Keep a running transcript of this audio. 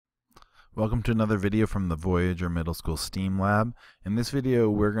Welcome to another video from the Voyager Middle School STEAM Lab. In this video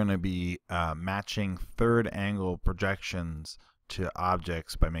we're going to be matching third angle projections to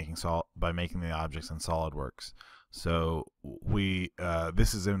objects by making the objects in SolidWorks. So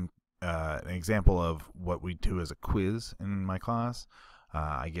this is an example of what we do as a quiz in my class.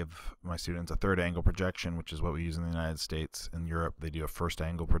 I give my students a third angle projection, which is what we use in the United States. In Europe they do a first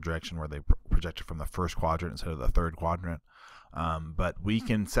angle projection where they project it from the first quadrant instead of the third quadrant. But we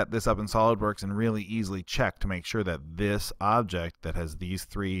can set this up in SolidWorks and really easily check to make sure that this object that has these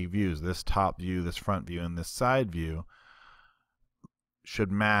three views, this top view, this front view, and this side view,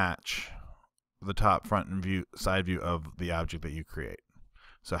 should match the top, front, and side view of the object that you create.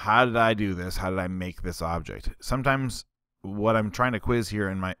 So how did I do this? How did I make this object? Sometimes what I'm trying to quiz here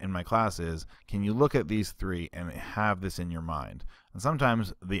in my class is, can you look at these three and have this in your mind? And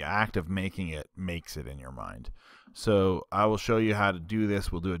sometimes the act of making it makes it in your mind. So I will show you how to do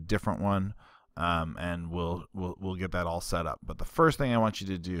this. We'll do a different one, and we'll get that all set up. But the first thing I want you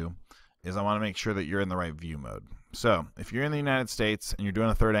to do is I want to make sure that you're in the right view mode. So if you're in the United States and you're doing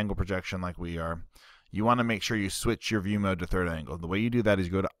a third angle projection like we are, you want to make sure you switch your view mode to third angle. The way you do that is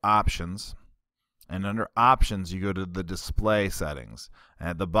you go to Options, and under Options you go to the Display Settings. And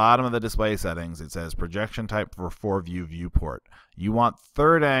at the bottom of the Display Settings it says Projection Type for 4-View Viewport. You want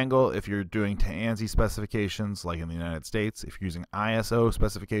third angle if you're doing ANSI specifications like in the United States. If you're using ISO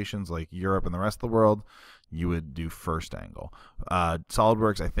specifications like Europe and the rest of the world, you would do first angle.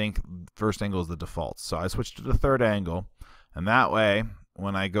 SolidWorks, I think first angle is the default. So I switched to the third angle, and that way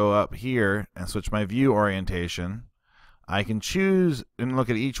when I go up here and switch my view orientation, I can choose and look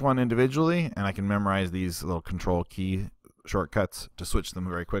at each one individually, and I can memorize these little control key shortcuts to switch them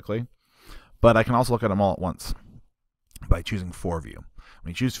very quickly. But I can also look at them all at once by choosing 4-View.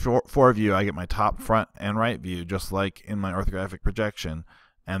 When you choose 4-View, I get my top, front, and right view, just like in my orthographic projection,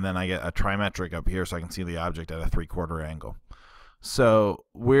 and then I get a trimetric up here so I can see the object at a 3/4 angle. So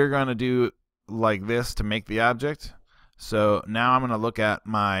we're going to do like this to make the object. So now I'm going to look at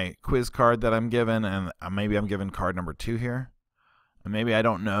my quiz card that I'm given, and maybe I'm given card number 2 here. And maybe I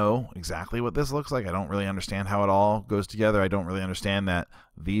don't know exactly what this looks like. I don't really understand how it all goes together. I don't really understand that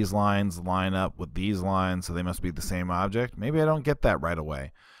these lines line up with these lines, so they must be the same object. Maybe I don't get that right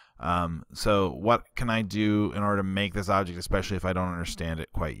away. So what can I do in order to make this object, especially if I don't understand it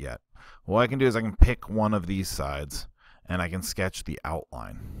quite yet? Well, what I can do is I can pick one of these sides, and I can sketch the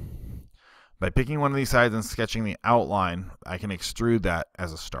outline. By picking one of these sides and sketching the outline, I can extrude that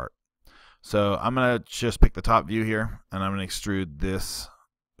as a start. So I'm going to just pick the top view here, and I'm going to extrude this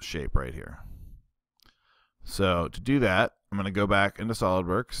shape right here. So to do that, I'm going to go back into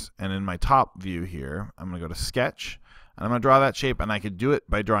SolidWorks, and in my top view here, I'm going to go to Sketch, and I'm going to draw that shape, and I could do it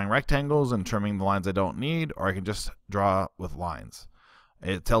by drawing rectangles and trimming the lines I don't need, or I can just draw with lines.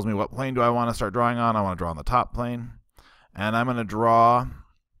 It tells me what plane do I want to start drawing on. I want to draw on the top plane, and I'm going to draw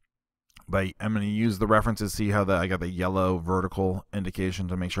I'm going to use the references, see how I got the yellow vertical indication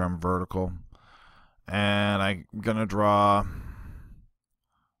to make sure I'm vertical. And I'm going to draw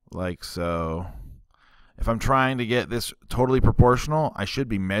like so. If I'm trying to get this totally proportional, I should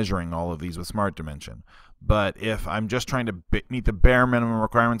be measuring all of these with Smart Dimension. But if I'm just trying to meet the bare minimum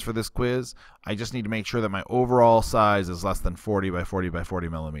requirements for this quiz, I just need to make sure that my overall size is less than 40 by 40 by 40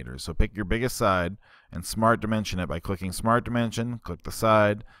 millimeters. So pick your biggest side and Smart Dimension it by clicking Smart Dimension, click the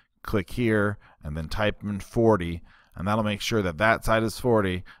side, click here, and then type in 40, and that'll make sure that that side is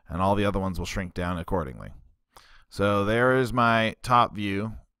 40 and all the other ones will shrink down accordingly. So there is my top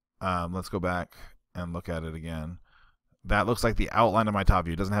view. Let's go back and look at it again. That looks like the outline of my top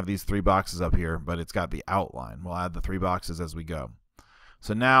view. It doesn't have these 3 boxes up here, but it's got the outline. We'll add the 3 boxes as we go.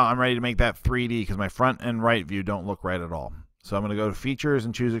 So now I'm ready to make that 3D because my front and right view don't look right at all. So I'm going to go to Features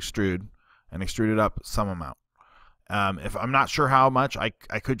and choose Extrude and extrude it up some amount. If I'm not sure how much, I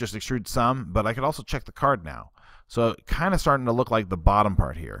could just extrude some, but I could also check the card now. So kind of starting to look like the bottom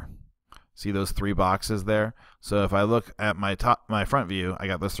part here. See those 3 boxes there? So if I look at my front view, I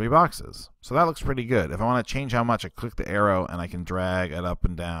got those 3 boxes. So that looks pretty good. If I want to change how much, I click the arrow and I can drag it up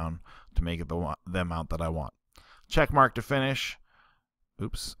and down to make it the amount that I want. Check mark to finish.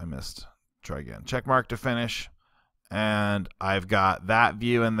 Oops, I missed. Try again. Check mark to finish. And I've got that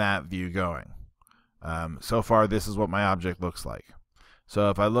view and that view going. So far this is what my object looks like.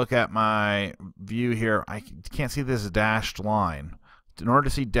 So if I look at my view here, I can't see this dashed line. In order to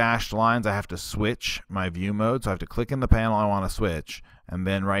see dashed lines, I have to switch my view mode. So I have to click in the panel I want to switch, and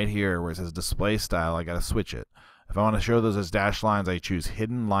then right here where it says display style, I got to switch it. If I want to show those as dashed lines, I choose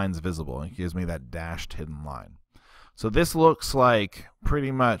hidden lines visible. It gives me that dashed hidden line. So this looks like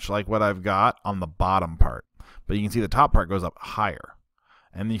pretty much like what I've got on the bottom part, but you can see the top part goes up higher.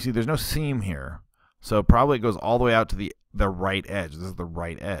 And you see there's no seam here. So probably it goes all the way out to the right edge. This is the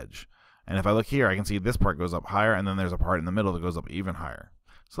right edge. And if I look here, I can see this part goes up higher, and then there's a part in the middle that goes up even higher.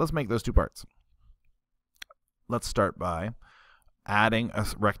 So let's make those two parts. Let's start by adding a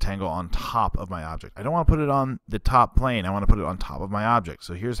rectangle on top of my object. I don't want to put it on the top plane. I want to put it on top of my object.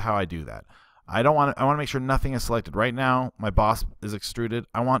 So here's how I do that. I want to make sure nothing is selected. Right now, my boss is extruded.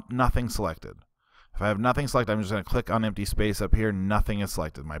 I want nothing selected. If I have nothing selected, I'm just going to click on empty space up here. Nothing is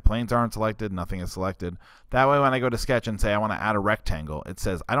selected. My planes aren't selected. Nothing is selected. That way, when I go to sketch and say I want to add a rectangle, it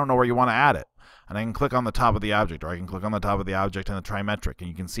says, I don't know where you want to add it. And I can click on the top of the object, or I can click on the top of the object in the trimetric, and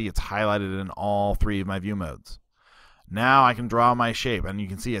you can see it's highlighted in all three of my view modes. Now I can draw my shape, and you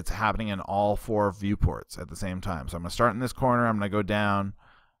can see it's happening in all four viewports at the same time. So I'm going to start in this corner. I'm going to go down,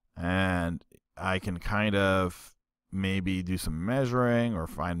 and I can kind of maybe do some measuring or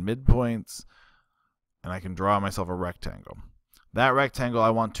find midpoints. And I can draw myself a rectangle. That rectangle I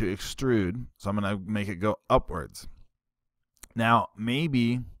want to extrude, so I'm going to make it go upwards. Now,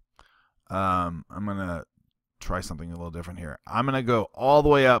 maybe I'm going to try something a little different here. I'm going to go all the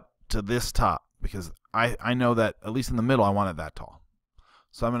way up to this top, because I know that, at least in the middle, I want it that tall.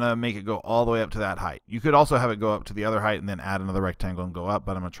 So I'm going to make it go all the way up to that height. You could also have it go up to the other height and then add another rectangle and go up,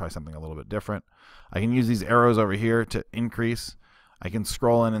 but I'm going to try something a little bit different. I can use these arrows over here to increase. I can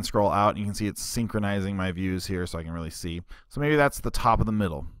scroll in and scroll out, and you can see it's synchronizing my views here so I can really see. So maybe that's the top of the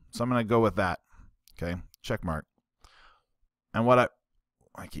middle. So I'm going to go with that. Okay, check mark. And what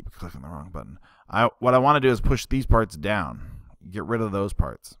I keep clicking the wrong button. What I want to do is push these parts down. Get rid of those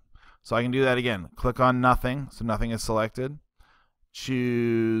parts. So I can do that again. Click on nothing, so nothing is selected.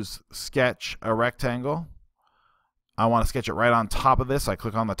 Choose sketch a rectangle. I want to sketch it right on top of this. So I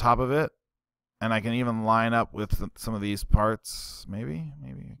click on the top of it. And I can even line up with some of these parts. Maybe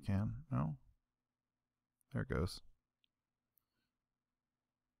I can. No. There it goes.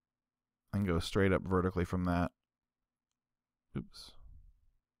 I can go straight up vertically from that. Oops.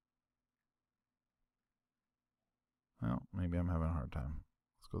 Well, maybe I'm having a hard time.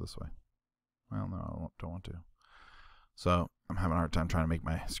 Let's go this way. Well, no, I don't want to. So I'm having a hard time trying to make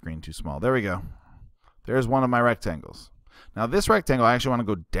my screen too small. There we go. There's one of my rectangles. Now this rectangle, I actually want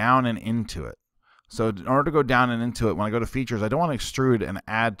to go down and into it. So in order to go down and into it, when I go to features, I don't want to extrude and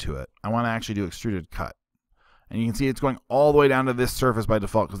add to it. I want to actually do extruded cut. And you can see it's going all the way down to this surface by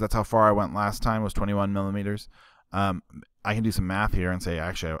default, because that's how far I went last time, was 21 millimeters. I can do some math here and say,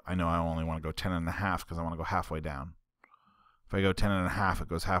 actually, I know I only want to go 10 and a half because I want to go halfway down. If I go 10 and a half, it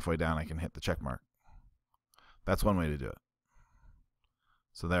goes halfway down, I can hit the check mark. That's one way to do it.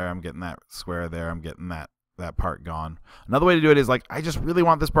 So there, I'm getting that square there. I'm getting that part gone. Another way to do it is, like, I just really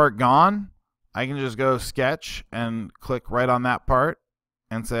want this part gone. I can just go sketch and click right on that part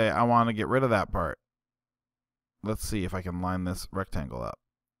and say I want to get rid of that part. Let's see if I can line this rectangle up.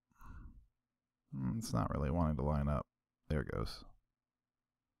 It's not really wanting to line up. There it goes.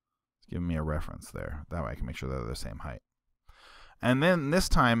 It's giving me a reference there. That way I can make sure they're the same height. And then this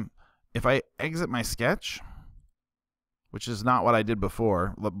time, if I exit my sketch, which is not what I did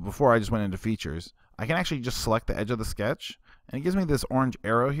before. Before I just went into features, I can actually just select the edge of the sketch. And it gives me this orange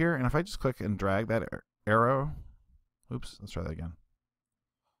arrow here, and if I just click and drag that arrow, oops, let's try that again.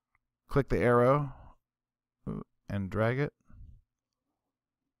 Click the arrow and drag it.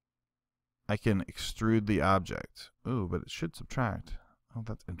 I can extrude the object. Ooh, but it should subtract. Oh,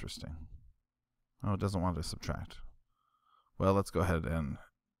 that's interesting. Oh, it doesn't want to subtract. Well, let's go ahead and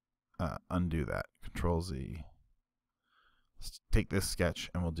undo that. Control Z. Let's take this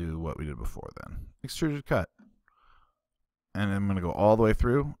sketch, and we'll do what we did before then. Extruded cut. And I'm going to go all the way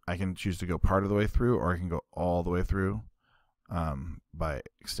through. I can choose to go part of the way through, or I can go all the way through by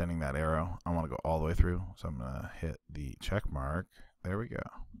extending that arrow. I want to go all the way through, so I'm going to hit the check mark. There we go.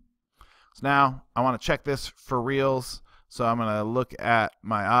 So now I want to check this for reals. So I'm going to look at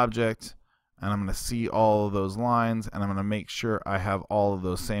my object, and I'm going to see all of those lines, and I'm going to make sure I have all of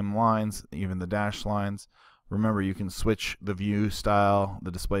those same lines, even the dashed lines. Remember, you can switch the view style,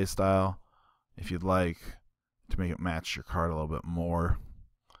 the display style, if you'd like, to make it match your card a little bit more.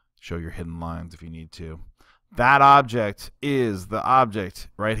 Show your hidden lines if you need to. That object is the object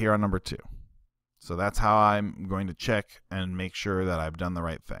right here on number 2. So that's how I'm going to check and make sure that I've done the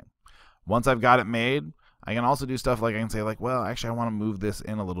right thing. Once I've got it made, I can also do stuff like I can say, like, well, actually I want to move this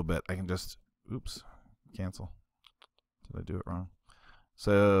in a little bit. I can just, oops, cancel. Did I do it wrong?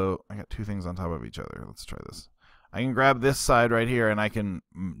 So I got two things on top of each other. Let's try this. I can grab this side right here and I can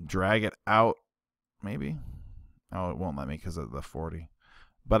drag it out, maybe. Oh, it won't let me because of the 40.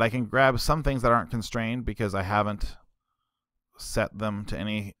 But I can grab some things that aren't constrained because I haven't set them to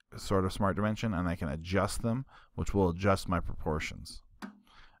any sort of smart dimension, and I can adjust them, which will adjust my proportions.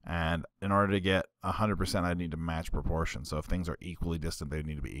 And in order to get 100%, I need to match proportion. So if things are equally distant, they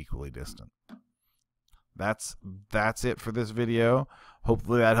need to be equally distant. That's it for this video.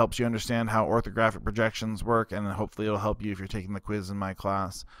 Hopefully that helps you understand how orthographic projections work, and hopefully it'll help you if you're taking the quiz in my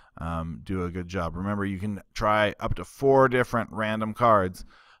class. Do a good job. Remember, you can try up to 4 different random cards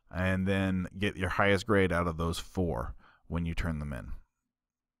and then get your highest grade out of those 4 when you turn them in.